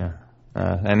not, yeah.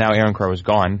 And now Aaron Crow is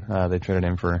gone. They traded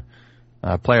him for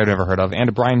a player I'd never heard of,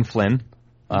 and Brian Flynn.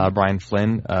 Brian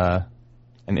Flynn,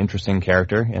 an interesting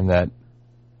character in that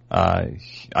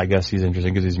I guess he's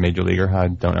interesting because he's a major leaguer. I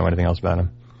don't know anything else about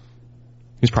him.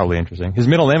 He's probably interesting. His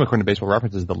middle name, according to Baseball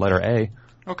Reference, is the letter A.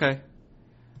 Okay.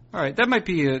 All right. That might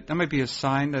be a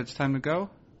sign that it's time to go,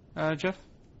 Jeff.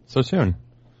 So soon.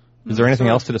 Is there anything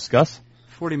else to discuss?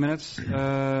 40 minutes.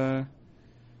 No.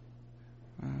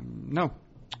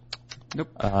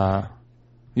 Nope.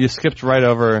 You skipped right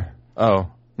over.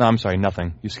 Oh no, I'm sorry.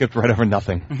 Nothing. You skipped right over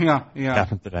nothing. Yeah.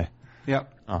 Happened today.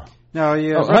 Yep. Oh. No.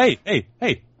 Yeah. Oh, hey.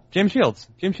 James Shields.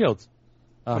 He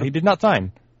did not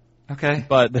sign. Okay.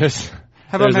 But there's.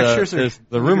 How about Max Scherzer? There's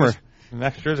the rumor.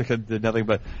 Max Scherzer did nothing,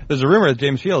 but there's a rumor that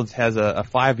James Shields has a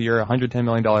 5-year, $110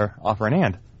 million offer in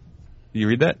hand. Do you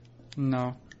read that?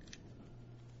 No.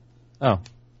 Oh.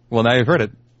 Well, now you've heard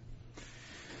it.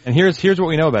 And here's what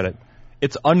we know about it.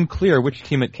 It's unclear which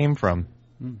team it came from.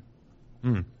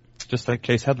 Just like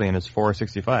Chase Headley and his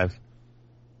 $4.65.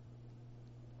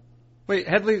 Wait,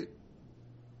 Headley.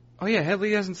 Oh yeah,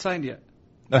 Headley hasn't signed yet.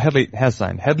 No, Headley has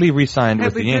signed. Headley re-signed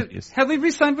with the Yankees. Headley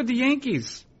re-signed with the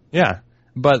Yankees. Yeah,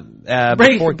 but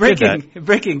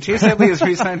breaking. Chase Headley has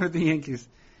re-signed with the Yankees.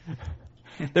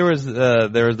 There was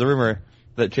the rumor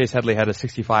that Chase Headley had a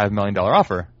 $65 million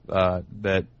offer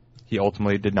that he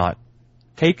ultimately did not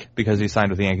take because he signed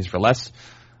with the Yankees for less.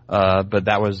 But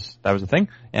that was the thing,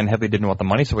 and Headley didn't want the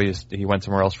money, so he went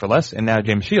somewhere else for less. And now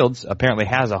James Shields apparently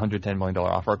has a $110 million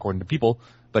offer, according to People,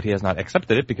 but he has not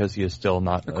accepted it because he is still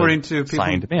not according to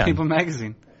signed man. People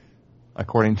Magazine.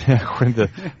 According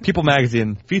to People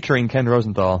Magazine, featuring Ken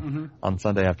Rosenthal on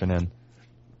Sunday afternoon.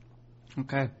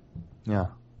 Okay. Yeah.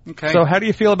 Okay. So how do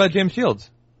you feel about James Shields?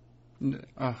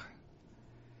 No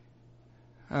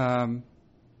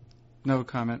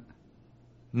comment.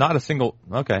 Not a single.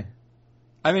 Okay.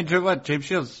 I mean, what? James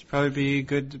Shields probably be a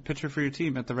good pitcher for your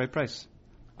team at the right price.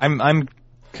 I'm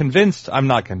convinced. I'm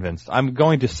not convinced. I'm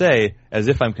going to say, as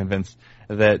if I'm convinced,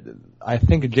 that I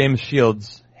think James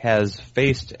Shields has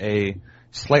faced a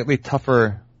slightly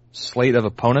tougher slate of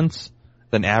opponents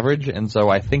than average, and so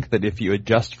I think that if you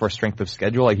adjust for strength of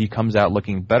schedule, he comes out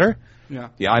looking better. Yeah.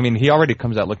 I mean, he already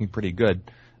comes out looking pretty good.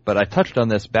 But I touched on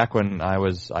this back when I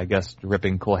was, I guess,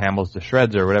 ripping Cole Hamels to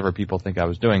shreds or whatever people think I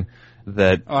was doing.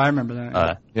 That I remember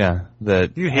that.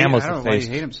 That Hamels I don't know why you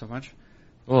hate him so much.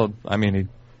 Well, I mean,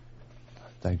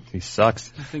 he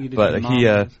sucks. I think he did but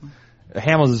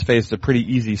Hamels has faced a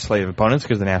pretty easy slate of opponents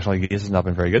because the National League East has not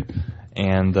been very good,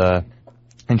 and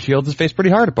Shields has faced pretty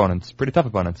hard opponents, pretty tough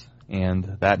opponents,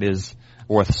 and that is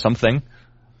worth something.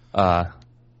 And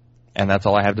that's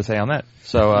all I have to say on that.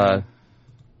 So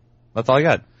that's all I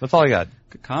got.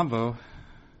 Good combo.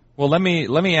 Well, let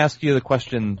me ask you the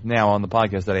question now on the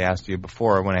podcast that I asked you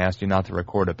before when I asked you not to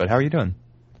record it. But how are you doing?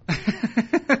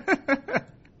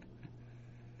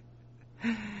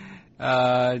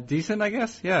 Decent, I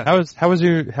guess. Yeah. How was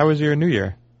your New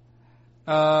Year?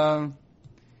 A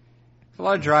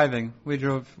lot of driving. We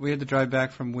had to drive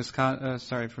back from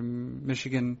from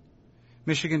Michigan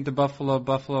to Buffalo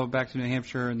back to New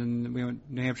Hampshire, and then we went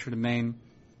New Hampshire to Maine.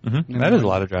 Mm-hmm. That is a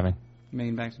lot of driving.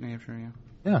 Maine back to New Hampshire.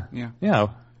 Yeah.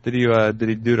 Did he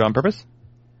do it on purpose?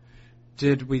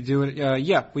 Did we do it?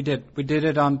 Yeah, we did. We did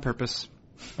it on purpose.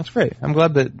 That's great. I'm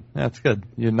glad that's good.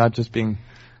 You're not just being.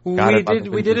 We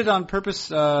did it on purpose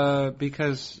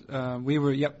because we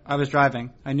were. Yep, I was driving.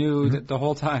 I knew that the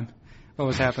whole time what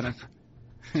was happening.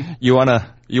 You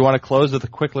wanna close with a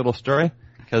quick little story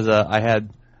because I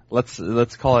had let's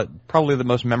call it probably the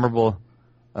most memorable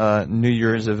New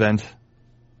Year's event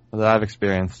that I've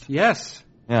experienced. Yes.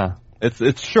 Yeah.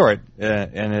 It's short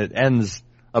and it ends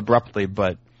abruptly,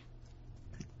 but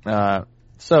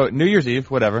so New Year's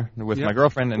Eve, whatever, with my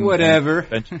girlfriend and whatever.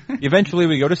 And eventually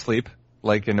we go to sleep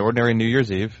like an ordinary New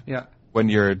Year's Eve. Yeah. When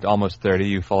you're almost 30,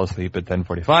 you fall asleep at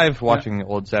 10:45 watching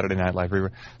old Saturday Night Live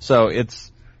rerun. So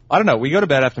it's I don't know. We go to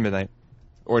bed after midnight,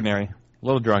 ordinary, a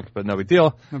little drunk, but no big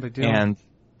deal. No big deal. And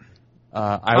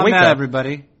I wake up.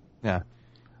 Everybody. Yeah.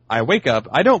 I wake up.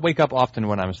 I don't wake up often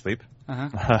when I'm asleep.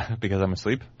 Because I'm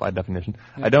asleep by definition.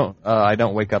 Yeah. I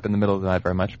don't wake up in the middle of the night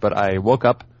very much, but I woke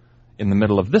up in the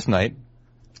middle of this night,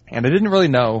 and I didn't really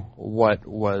know what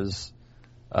was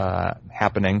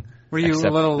happening. Were you a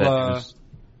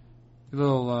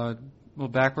little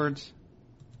backwards?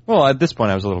 Well, at this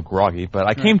point I was a little groggy, but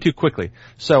I came too quickly.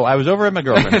 So I was over at my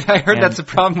girlfriend's. I heard that's a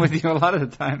problem with you a lot of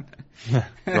the time.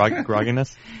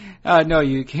 Grogginess? No,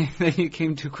 you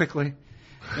came too quickly.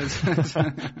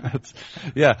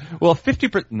 Yeah. Well,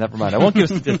 50%. Never mind. I won't give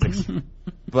statistics.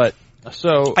 But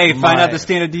so. Hey, find out the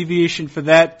standard deviation for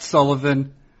that,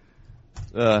 Sullivan.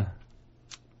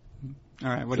 All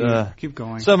right, what do you keep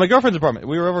going? So my girlfriend's apartment.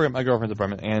 We were over at my girlfriend's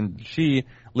apartment, and she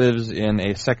lives in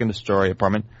a second-story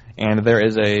apartment. And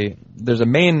there's a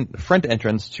main front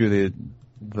entrance to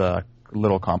the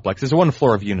little complex. It's one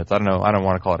floor of units. I don't know. I don't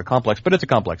want to call it a complex, but it's a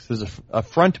complex. There's a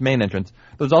front main entrance.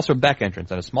 There's also a back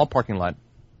entrance and a small parking lot.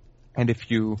 And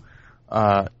if you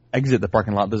exit the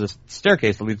parking lot, there's a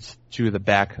staircase that leads to the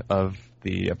back of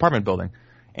the apartment building.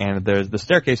 And the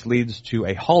staircase leads to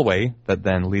a hallway that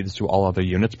then leads to all other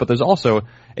units. But there's also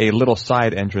a little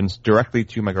side entrance directly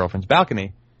to my girlfriend's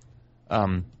balcony,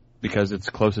 because it's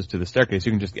closest to the staircase.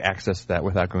 You can just access that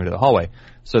without going to the hallway.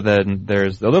 So then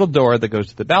there's the little door that goes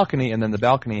to the balcony, and then the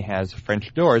balcony has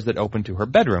French doors that open to her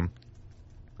bedroom.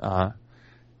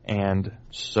 And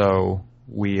so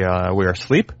we are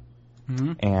asleep,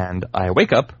 and I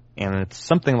wake up, and it's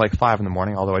something like 5 in the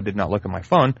morning, although I did not look at my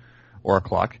phone or a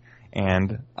clock.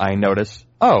 And I notice,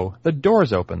 oh, the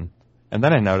door's open. And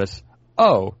then I notice,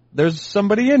 oh, there's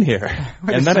somebody in here.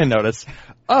 And then I notice,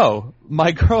 oh,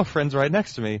 my girlfriend's right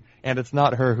next to me, and it's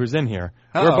not her who's in here.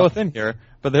 Uh-oh. We're both in here,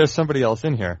 but there's somebody else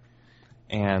in here.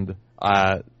 And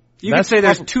you could say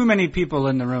there's too many people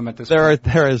in the room at this point.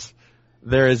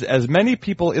 There is as many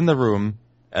people in the room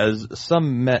as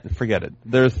some men. Forget it.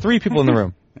 There are 3 people in the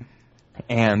room.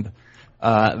 And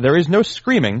there is no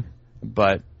screaming,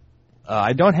 but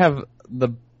I don't have the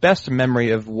best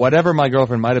memory of whatever my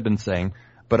girlfriend might have been saying,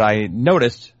 but I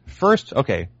noticed, first,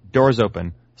 okay, door's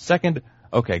open. Second,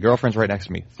 okay, girlfriend's right next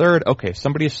to me. Third, okay,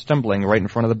 somebody is stumbling right in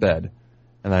front of the bed.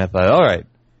 And then I thought, all right,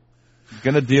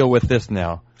 gonna deal with this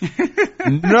now.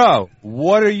 No,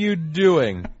 what are you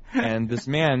doing? And this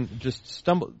man just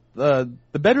stumbled. The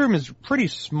bedroom is pretty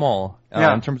small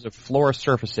in terms of floor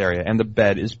surface area, and the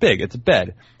bed is big. It's a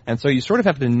bed. And so you sort of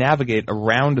have to navigate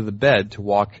around the bed to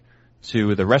walk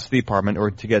to the rest of the apartment or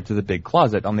to get to the big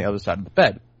closet on the other side of the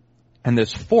bed. And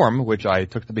this form, which I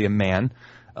took to be a man,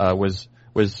 was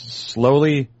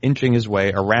slowly inching his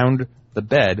way around the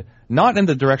bed, not in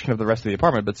the direction of the rest of the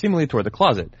apartment, but seemingly toward the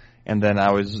closet. And then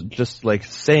I was just like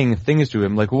saying things to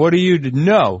him, like, what do you do?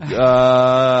 No.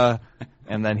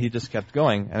 And then he just kept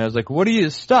going. And I was like, what do you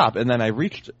stop? And then I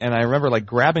reached, and I remember like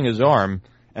grabbing his arm,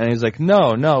 and he's like,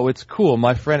 no, it's cool.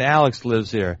 My friend Alex lives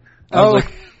here. I was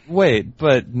like, wait,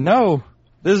 but no,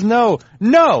 there's no,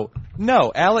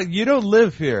 Alex, you don't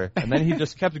live here. And then he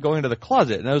just kept going to the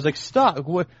closet, and I was like, stop,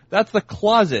 that's the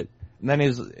closet. And then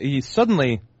he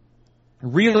suddenly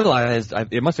realized,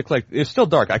 it must have clicked, it was still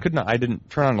dark, I didn't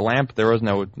turn on a lamp, there was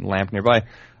no lamp nearby,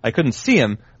 I couldn't see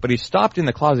him, but he stopped in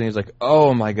the closet, and he was like,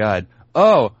 oh my god,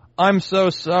 oh, I'm so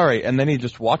sorry. And then he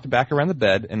just walked back around the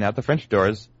bed, and out the French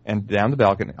doors, and down the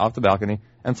balcony, off the balcony,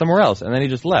 and somewhere else, and then he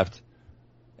just left.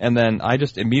 And then I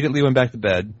just immediately went back to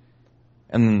bed,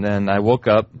 and then I woke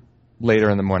up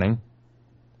later in the morning,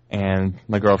 and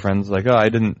my girlfriend's like, oh, I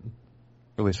didn't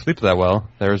really sleep that well.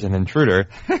 There was an intruder.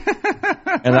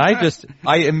 And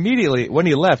I immediately, when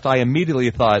he left, I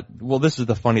immediately thought, well, this is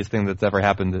the funniest thing that's ever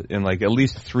happened in like at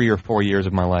least 3 or 4 years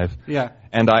of my life. Yeah.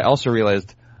 And I also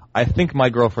realized, I think my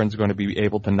girlfriend's going to be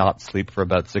able to not sleep for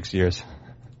about 6 years.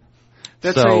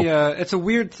 It's a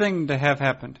weird thing to have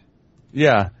happened.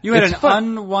 Yeah. You had an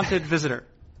unwanted visitor.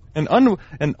 An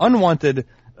unwanted,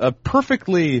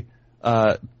 perfectly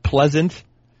pleasant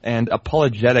and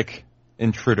apologetic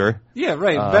intruder. Yeah,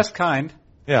 right. Best kind.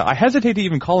 Yeah, I hesitate to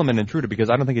even call him an intruder because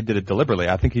I don't think he did it deliberately.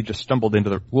 I think he just stumbled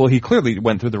into he clearly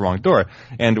went through the wrong door.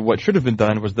 And what should have been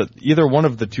done was that either one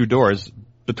of the 2 doors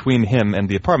between him and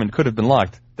the apartment could have been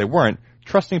locked. They weren't.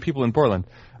 Trusting people in Portland.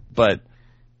 But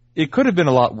it could have been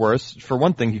a lot worse. For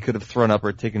one thing, he could have thrown up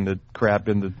or taken the crap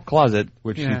in the closet,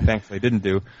 which he thankfully didn't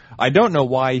do. I don't know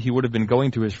why he would have been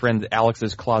going to his friend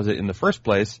Alex's closet in the first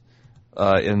place,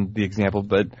 in the example,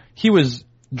 but he was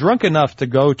drunk enough to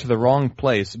go to the wrong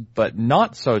place, but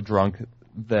not so drunk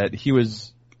that he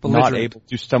was not able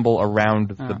to stumble around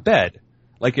the bed.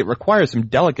 Like, it requires some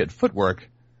delicate footwork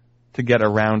to get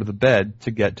around the bed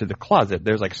to get to the closet.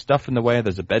 There's like stuff in the way,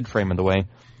 there's a bed frame in the way.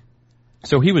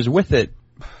 So he was with it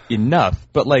enough,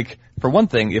 but like, for one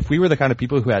thing, if we were the kind of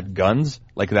people who had guns,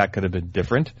 like that could have been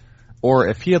different. Or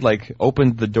if he had like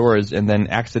opened the doors and then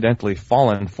accidentally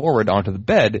fallen forward onto the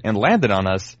bed and landed on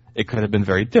us, it could have been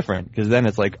very different. Because then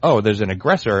it's like, oh, there's an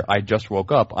aggressor, I just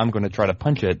woke up, I'm going to try to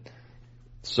punch it.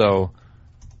 So,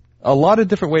 a lot of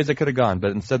different ways it could have gone,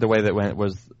 but instead the way that went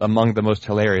was among the most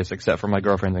hilarious, except for my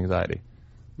girlfriend's anxiety.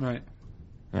 Right.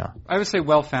 Yeah. I would say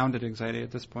well-founded anxiety at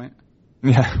this point.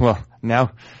 Yeah, well,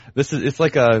 now, it's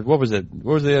like what was it?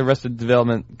 What was the Arrested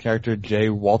Development character, J.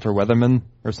 Walter Weatherman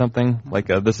or something? Like,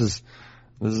 this is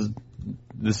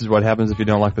what happens if you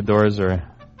don't lock the doors, or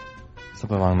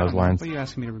Something along those lines. What are you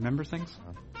asking me to remember things?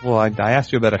 Well, I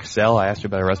asked you about Excel. I asked you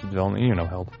about Arrested Development. You know,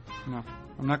 help. No,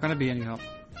 I'm not going to be any help.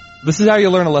 This is how you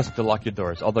learn a lesson to lock your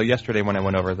doors. Although yesterday when I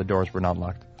went over, the doors were not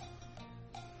locked.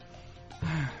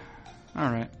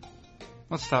 All right.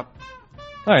 Let's stop.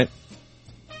 All right.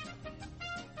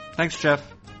 Thanks, Jeff.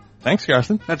 Thanks,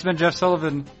 Carson. That's been Jeff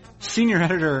Sullivan, senior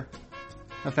editor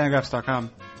of Fangraphs.com.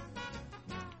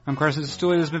 I'm Carson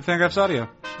Cistulli. This has been Fangraphs Audio.